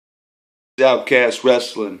Outcast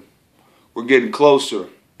Wrestling. We're getting closer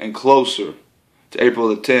and closer to April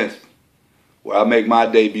the 10th, where I make my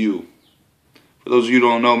debut. For those of you who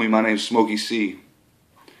don't know me, my name's Smokey C.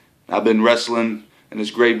 I've been wrestling in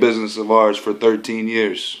this great business of ours for 13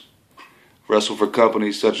 years. Wrestled for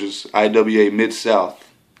companies such as IWA Mid-South,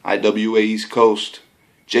 IWA East Coast,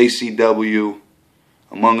 JCW,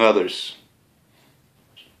 among others.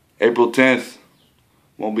 April 10th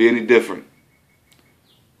won't be any different.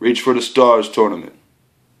 Reach for the Stars tournament.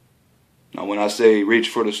 Now when I say reach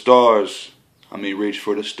for the stars, I mean reach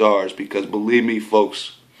for the stars, because believe me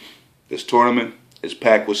folks, this tournament is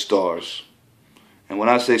packed with stars. And when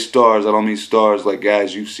I say stars, I don't mean stars like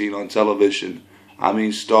guys you've seen on television. I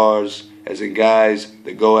mean stars as in guys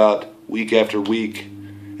that go out week after week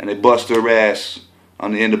and they bust their ass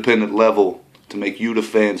on the independent level to make you the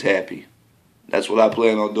fans happy. That's what I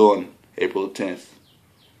plan on doing April the 10th.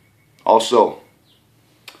 Also,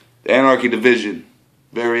 the Anarchy Division,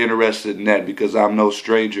 very interested in that because I'm no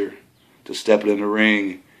stranger to stepping in the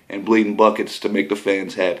ring and bleeding buckets to make the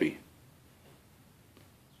fans happy.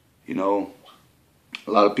 You know,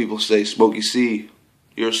 a lot of people say, Smokey C,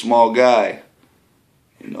 you're a small guy.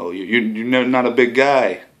 You know, you're not a big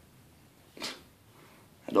guy.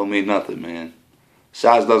 That don't mean nothing, man.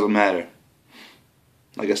 Size doesn't matter.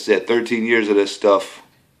 Like I said, 13 years of this stuff.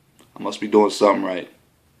 I must be doing something right.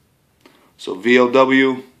 So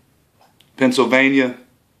VOW, Pennsylvania,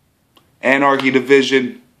 Anarchy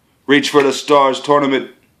Division, Reach for the Stars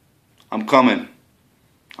tournament. I'm coming.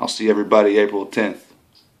 I'll see everybody April 10th.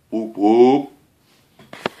 Whoop whoop.